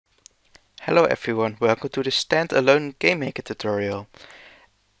Hello everyone, welcome to the standalone game maker tutorial.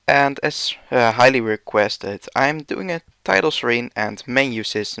 And as highly requested, I'm doing a title screen and menu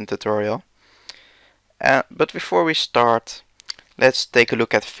system tutorial. But before we start, let's take a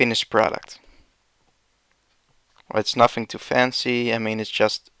look at the finished product. Well, it's nothing too fancy, it's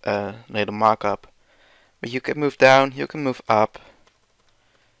just a little mock-up. But you can move down, you can move up,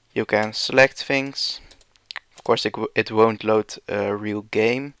 you can select things. Of course it won't load a real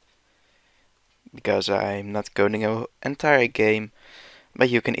game, because I'm not coding an entire game, but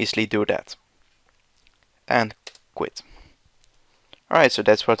you can easily do that. And quit. Alright, so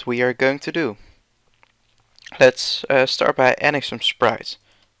that's what we are going to do. Let's start by adding some sprites.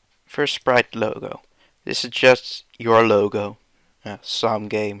 First, sprite logo. This is just your logo. Some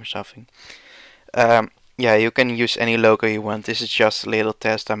game or something. Yeah, you can use any logo you want. This is just a little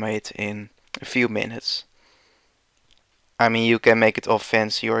test I made in a few minutes. You can make it all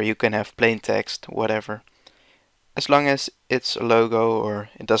fancy, or you can have plain text, whatever. As long as it's a logo, or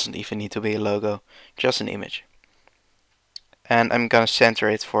it doesn't even need to be a logo, just an image. And I'm gonna center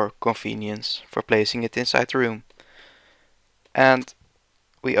it for convenience, for placing it inside the room. And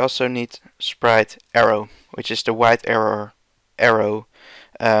we also need Sprite Arrow, which is the white arrow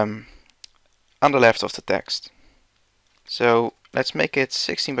on the left of the text. So let's make it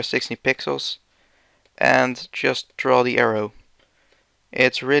 16 by 16 pixels and just draw the arrow.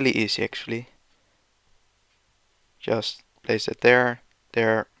 It's really easy actually. Just place it there,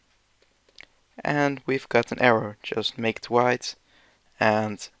 there, and we've got an arrow. Just make it white,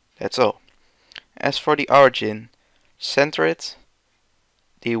 and that's all. As for the origin, center it.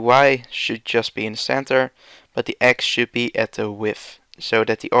 The Y should just be in the center, but the X should be at the width, so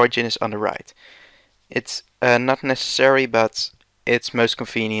that the origin is on the right. It's not necessary, but it's most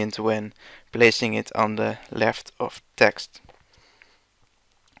convenient when placing it on the left of text.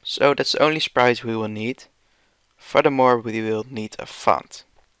 So that's the only sprite we will need. Furthermore, we will need a font.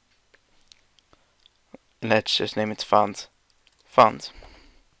 Let's just name it font.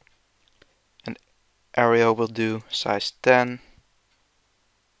 And Arial will do size 10.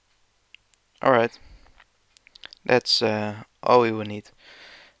 Alright, that's all we will need.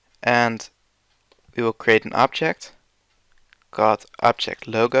 And we will create an object called object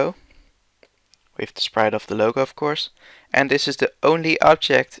logo, with the sprite of the logo of course. And this is the only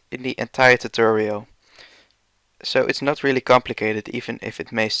object in the entire tutorial. So it's not really complicated, even if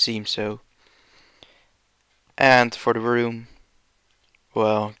it may seem so. And for the room,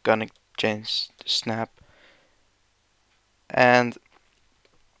 well, gonna change the snap. And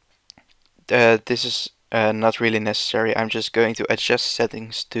this is not really necessary. I'm just going to adjust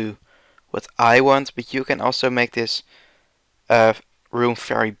settings to what I want, but you can also make this room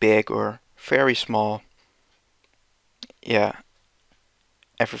very big or very small. Yeah,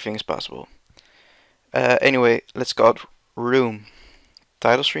 everything is possible. Anyway, let's call it room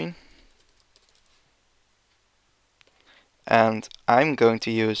title screen. And I'm going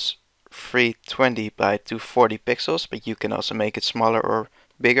to use 320 by 240 pixels, but you can also make it smaller or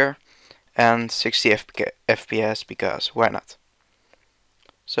bigger. And 60 FPS, because why not?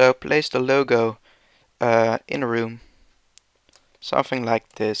 So place the logo in a room, something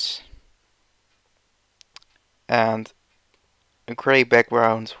like this, and a gray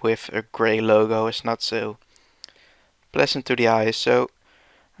background with a gray logo is not so pleasant to the eye, so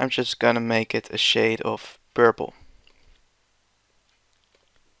I'm just gonna make it a shade of purple,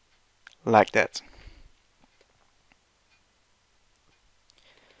 like that.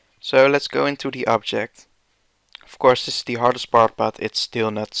 So let's go into the object. Of course, this is the hardest part, but it's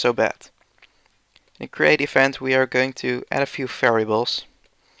still not so bad. In create event, we are going to add a few variables.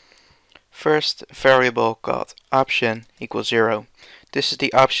 First, a variable called option equals 0. This is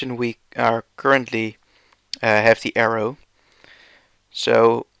the option we are currently have the arrow.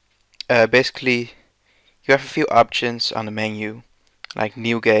 So basically, you have a few options on the menu, like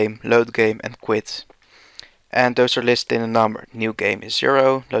new game, load game, and quit. And those are listed in a number. New game is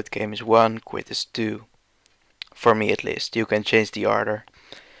 0, load game is 1, quit is 2. For me at least. You can change the order.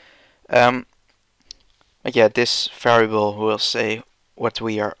 But yeah, this variable will say what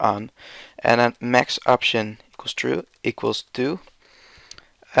we are on. And then max option equals 2.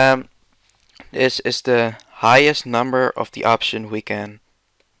 This is the highest number of the option we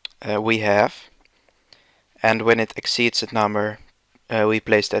have. And when it exceeds that number, we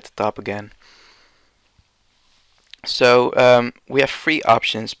place it at the top again. So we have 3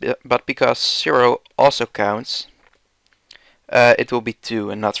 options, but because 0 also counts, it will be 2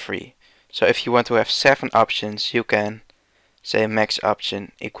 and not 3. So if you want to have 7 options, you can say max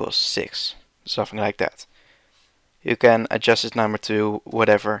option equals 6, something like that. You can adjust this number to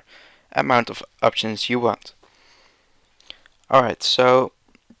whatever. amount of options you want. Alright, so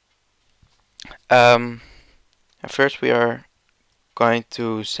first we are going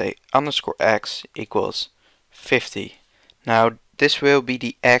to say underscore x equals 50. Now this will be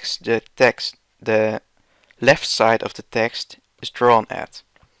the x the left side of the text is drawn at.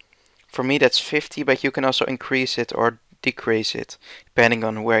 For me that's 50, but you can also increase it or decrease it depending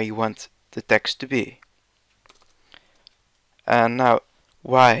on where you want the text to be. And now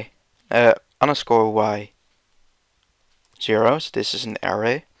y underscore y 0, so this is an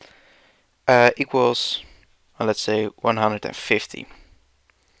array, equals, well, let's say 150.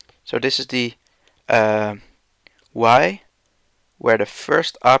 So this is the y where the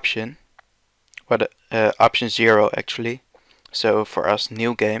first option, or the option 0 actually, so for us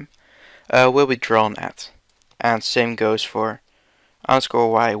new game, will be drawn at. And same goes for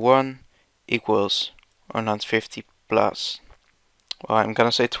underscore y1 equals 150 plus, well, I'm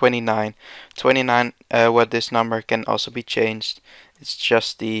gonna say 29. 29, what this number can also be changed. It's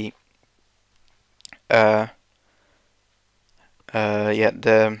just the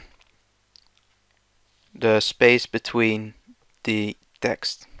the space between the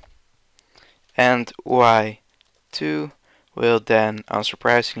text. And y2 will then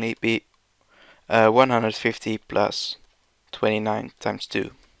unsurprisingly be 150 plus 29 times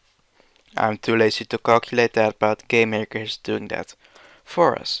 2. I'm too lazy to calculate that, but GameMaker is doing that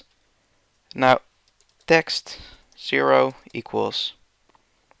for us. Now text 0 equals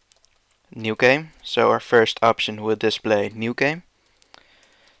new game, so our first option will display new game.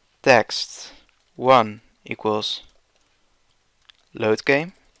 Text 1 equals load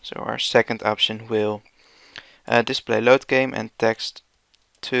game, so our second option will display load game, and text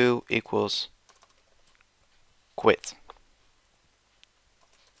 2 equals quit.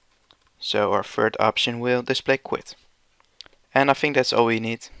 So our third option will display quit. And I think that's all we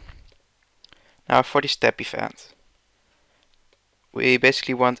need. Now for the step event. We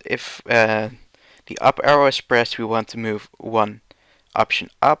basically want, if the up arrow is pressed, we want to move one option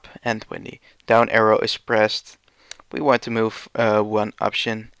up, and when the down arrow is pressed, we want to move one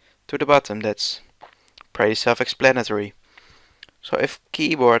option to the bottom. That's pretty self-explanatory. So if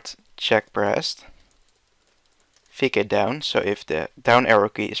keyboard check pressed, VK down, so if the down arrow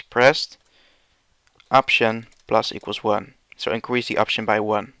key is pressed, option plus equals 1. So increase the option by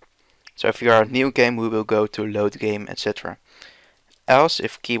 1. So if you are a new game, we will go to load game, etc. Else,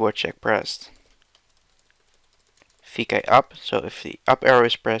 if keyboard check pressed, VK up, so if the up arrow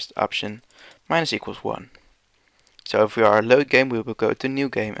is pressed, option minus equals 1. So if we are a load game, we will go to new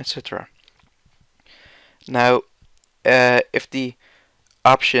game, etc. Now, if the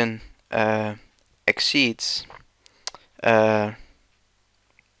option exceeds well,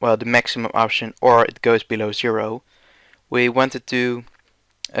 the maximum option, or it goes below 0, we wanted to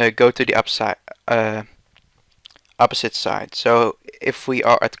go to the opposite side. So if we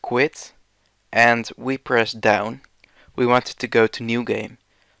are at quit and we press down, we wanted to go to new game.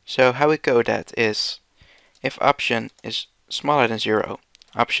 So how we code that is, if option is smaller than 0,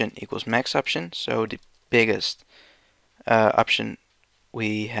 option equals max option, so the biggest option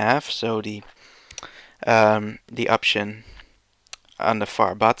we have, so the option on the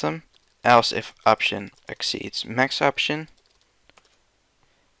far bottom. Else, if option exceeds max option,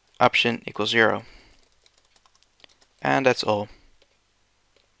 option equals 0. And that's all.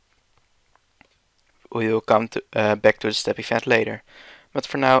 We will come to, back to the step event later. But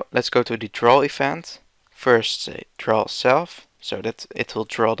for now, let's go to the draw event. First say draw self, so that it will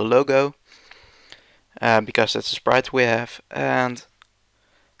draw the logo, because that's the sprite we have. And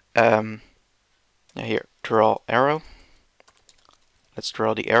here, draw arrow. Let's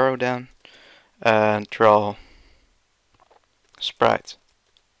draw the arrow down. Draw sprite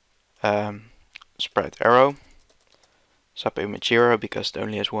sprite arrow, sub image 0 because it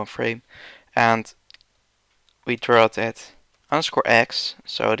only has one frame, and we draw it at underscore x,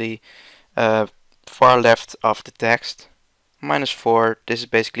 so the far left of the text, -4. This is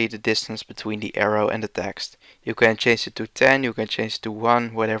basically the distance between the arrow and the text. You can change it to 10, you can change it to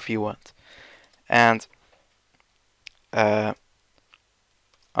 1, whatever you want. And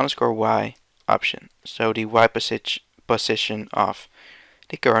underscore y option, so the y position of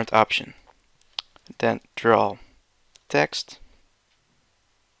the current option. Then draw text.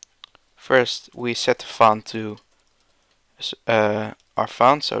 First we set the font to our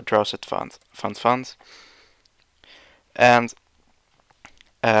font, so draw set font. And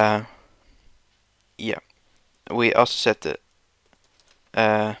yeah, we also set the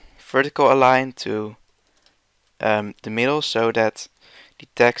vertical align to the middle, so that the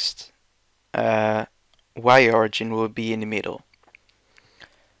text y origin will be in the middle.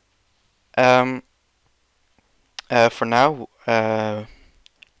 Um, for now,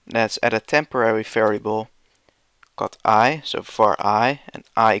 let's add a temporary variable called I, so for I, and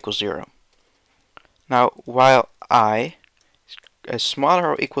I equals 0. Now, while I is smaller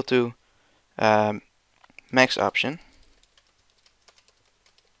or equal to max option,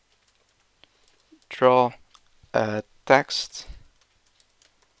 draw text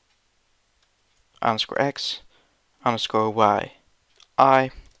underscore x underscore y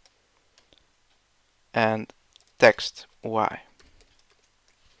I and text y.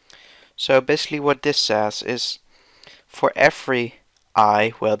 So basically what this says is for every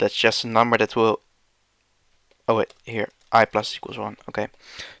I, well, that's just a number that will, oh wait, here, I plus equals 1, okay.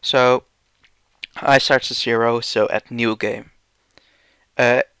 So I starts at 0, so at new game.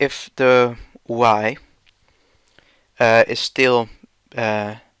 If the y is still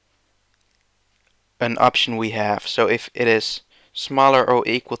an option we have, so if it is smaller or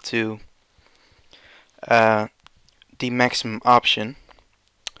equal to the maximum option,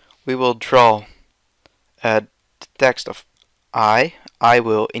 we will draw the text of I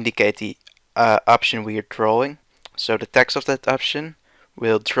will indicate the option we are drawing. So the text of that option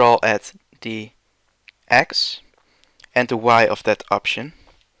will draw at the x and the y of that option.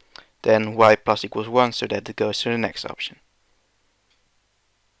 Then y plus equals 1, so that it goes to the next option.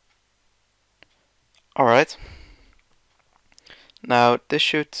 Alright. Now this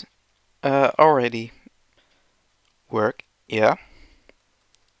should already work, yeah.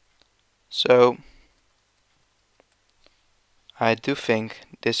 So I do think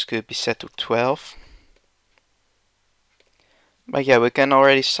this could be set to 12. But yeah, we can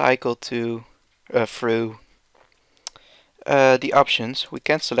already cycle to through the options. We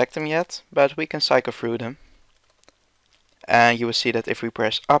can't select them yet, but we can cycle through them. And you will see that if we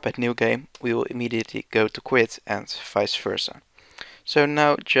press up at new game, we will immediately go to quit and vice versa. So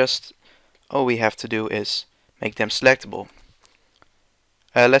now just all we have to do is make them selectable.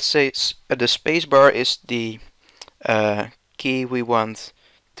 Let's say the spacebar is the key we want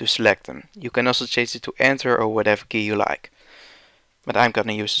to select them. You can also change it to enter or whatever key you like. But I'm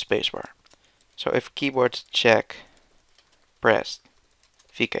gonna use the spacebar. So if keyboard check pressed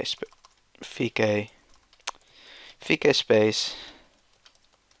VK space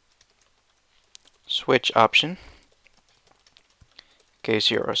switch option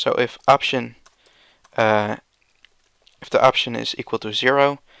K0. So if option if the option is equal to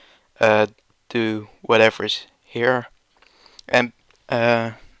 0, do whatever is here, and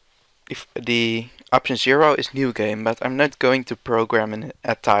if the option 0 is new game, but I'm not going to program an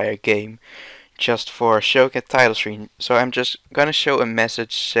entire game just for show get title screen, so I'm just gonna show a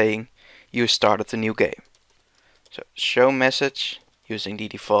message saying you started a new game. So show message using the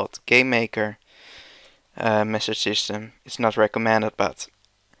default game maker message system. It's not recommended, but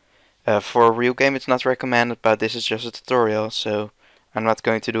for a real game it's not recommended, but this is just a tutorial, so I'm not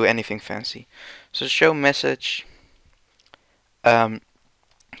going to do anything fancy. So show message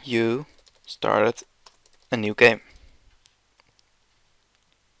you started a new game.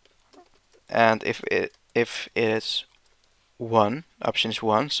 And if it is 1, option is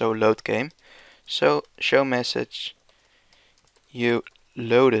 1, so load game. So show message you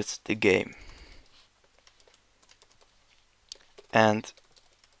loaded the game. And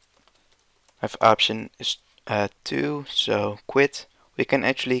if option is 2, so quit, we can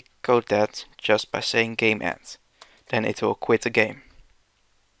actually code that just by saying game end. Then it will quit the game.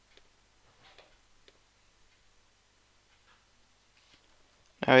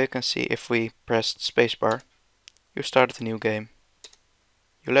 Now you can see if we pressed spacebar, you started a new game,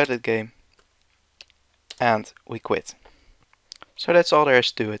 you loaded the game, and we quit. So that's all there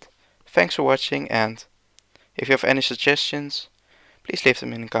is to it. Thanks for watching, and if you have any suggestions, please leave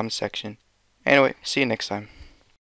them in the comment section. Anyway, see you next time.